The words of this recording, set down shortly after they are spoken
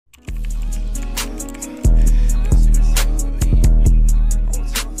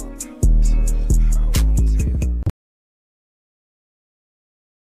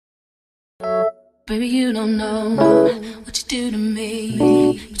You don't know what you do to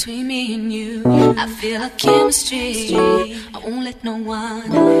me. Between me and you, I feel a chemistry. I won't let no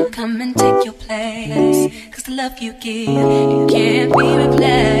one come and take your place. Cause the love you give, it can't be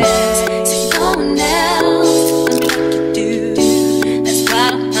replaced. So no one else does me like you do. That's why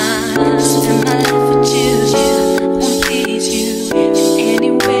I don't mind spend my life with you. I wanna please you in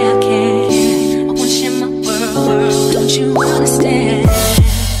any way I can. I wanna share my world, don't you understand?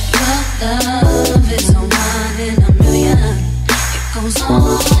 Love is a one in a million. It goes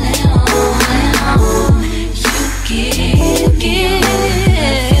on and on and on. You give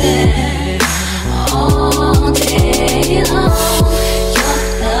all day long. Your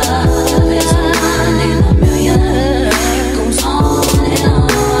love is a one in a million. It goes on and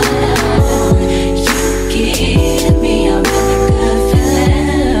on and on. You give me a really good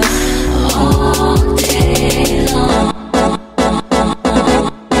feeling all day long.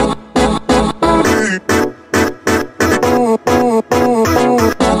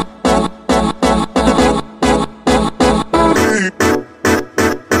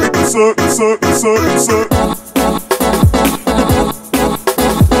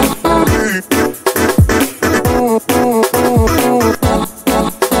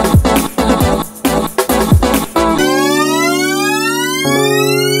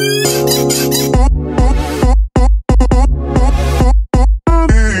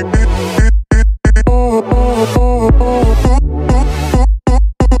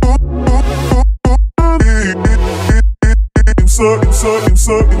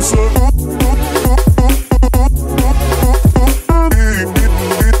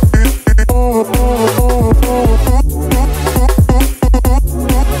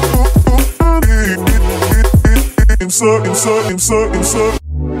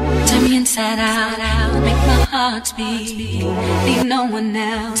 Turn me inside out, make my heart beat. Need no one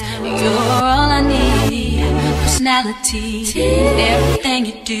else, you're all I need. Personality, everything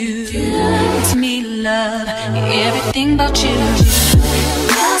you do, it's me to love, everything about you.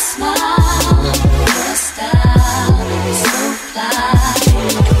 Your smile, your style, so fly, I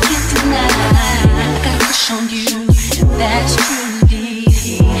can't deny. I got a crush on you, and that's true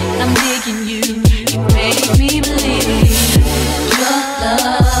indeed. I'm digging you, you make me believe. Your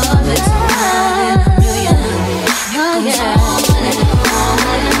love is one in a million. It goes on and on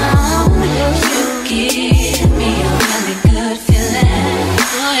and on. You give me a really good feeling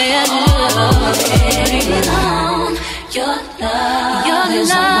all day long. Your love is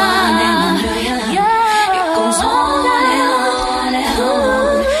one in a million. It goes on and on and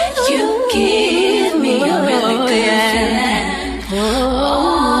on. You give me a really good feeling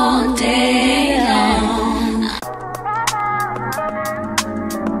all day long.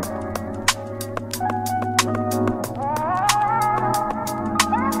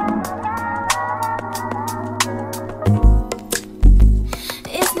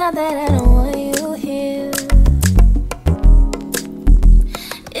 Not that I don't want you here.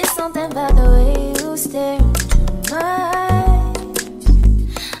 It's something about the way you stare into my eyes.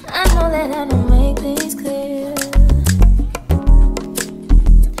 I know that I don't make things clear.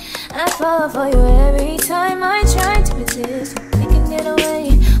 I fall for you every time I try to resist. We can get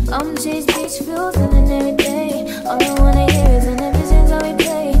away, come chase beach views and then every day. All I wanna hear is an ever how we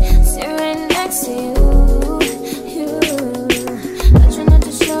play. Sit right next to you.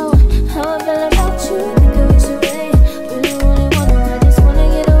 How I feel about you, think I wish away. Really wanna, I just wanna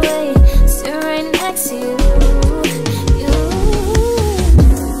get away. Sit right next to you. I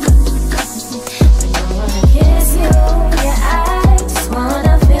don't wanna kiss you, yeah, I just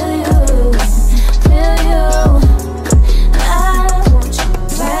wanna feel you. I want you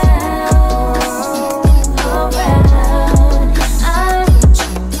around, around. I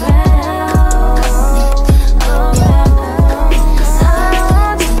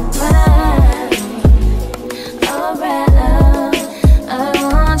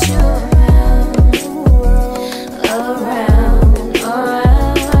want you around,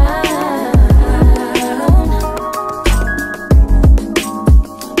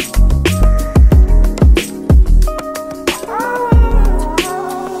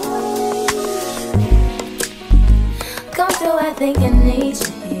 I think I need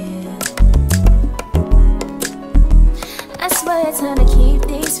you here. I swear it's time to keep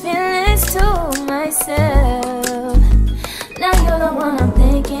these feelings to myself. Now you're the one I'm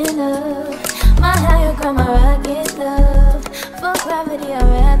thinking of. My higher ground, my rocket love. For gravity, I'd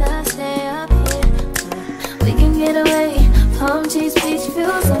rather stay up here. We can get away, palm trees, beach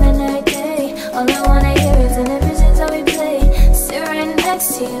views on an every day. All I wanna hear is an everything's how we play. Sit right next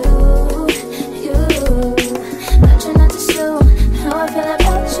to you. Not trying not to show how I feel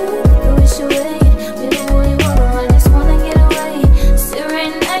about you. You wish away, really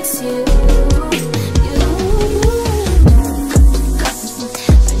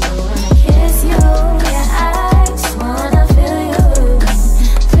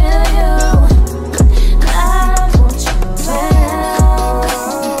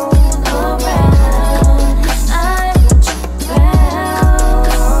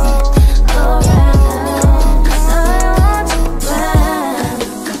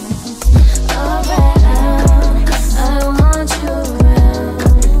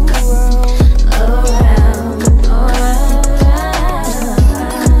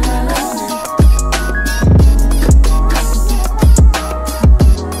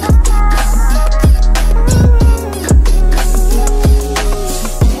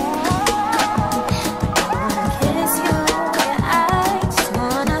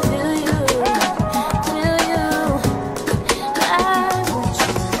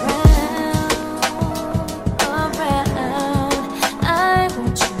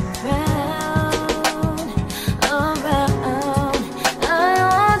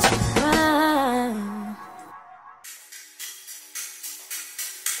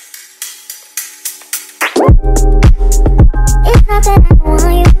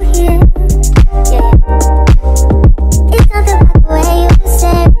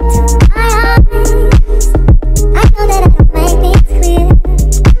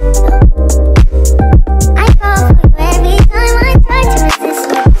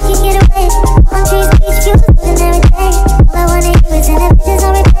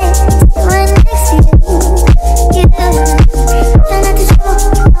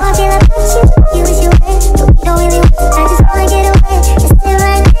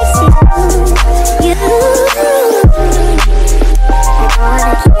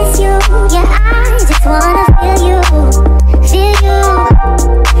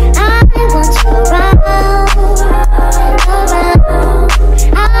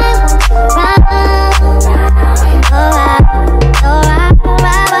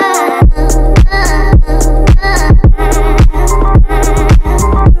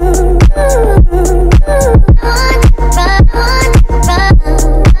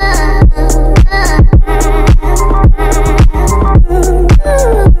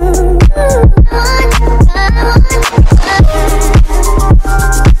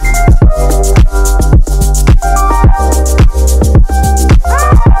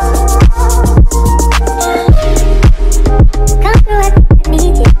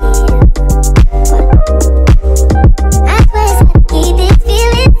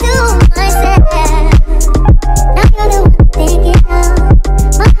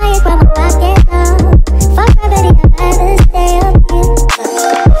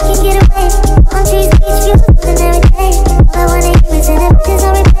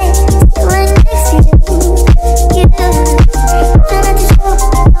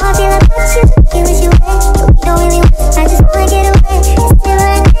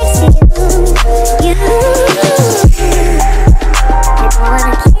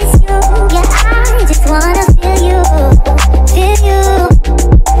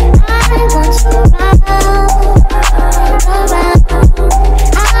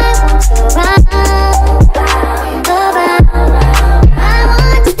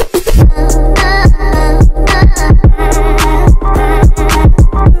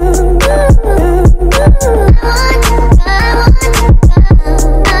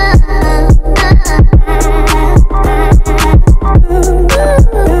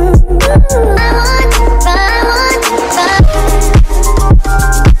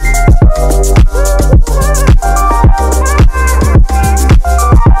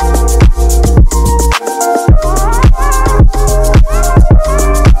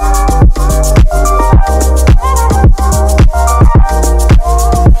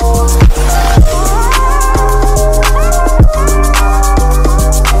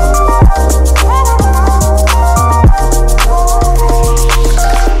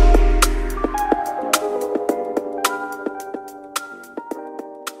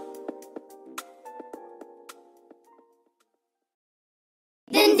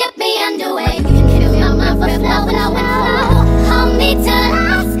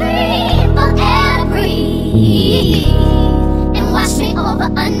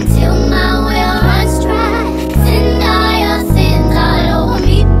until my well runs dry. Send all your sins all over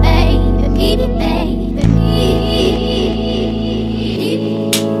me, baby, baby, baby, deep,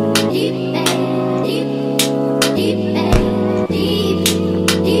 deep, deep, deep,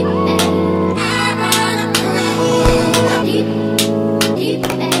 deep, I wanna play deep, deep,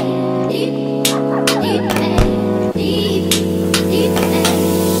 deep, deep, deep, deep,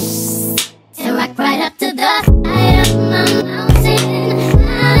 and rock right up to the side of my mountain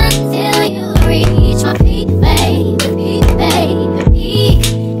until you reach my feet, baby, feet, baby, feet,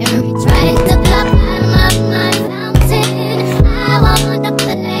 and reach right into the bottom of my fountain. I wanna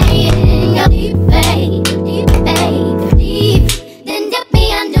play in your deep, baby, deep, baby, deep. Then dip me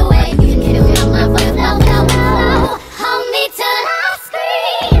underway. You can kill my mind for your flow, flow, flow. Hold me till I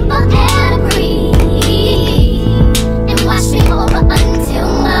scream for air to breathe, and wash me over until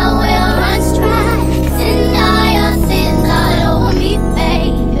my well runs dry. Send all your sins all over me,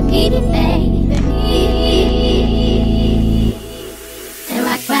 baby, baby, baby, and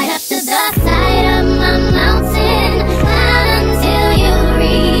rock right up to the side of my mountain until you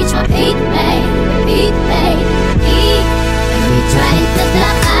reach my peak, baby, peak, baby, peak, and reach right into the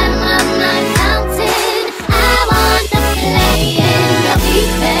bottom of my fountain. I want to play in your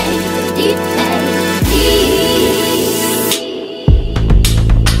deep, baby, deep, baby, deep.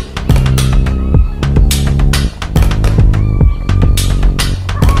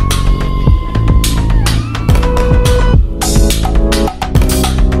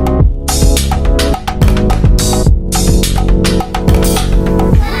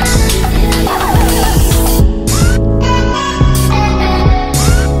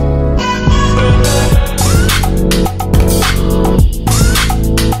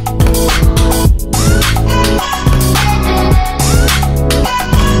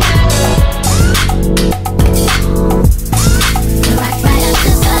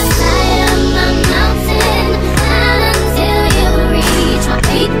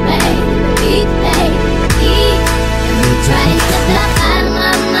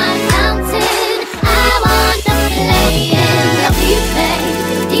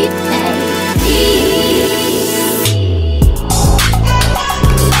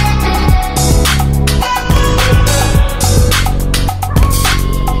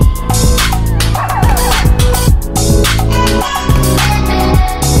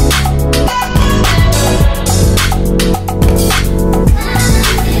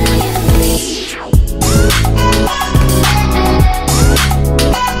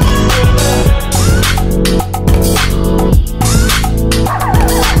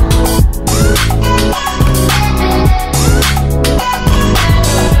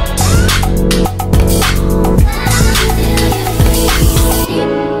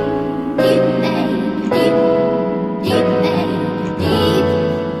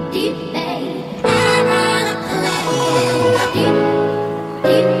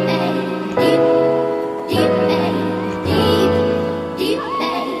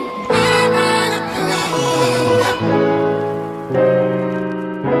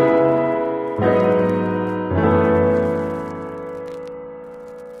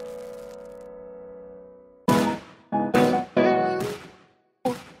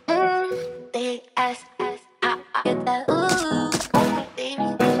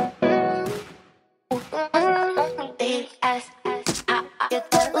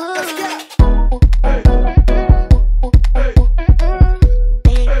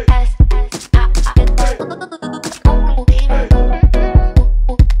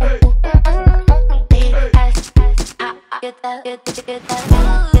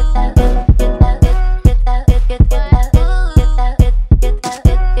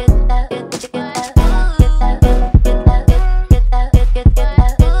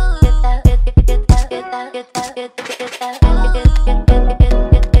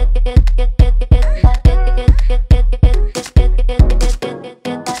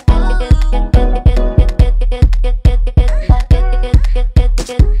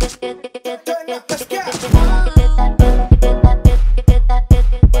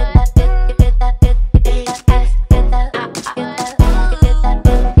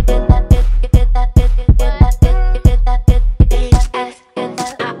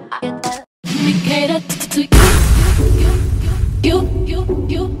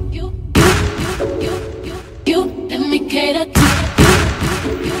 You, let me cater.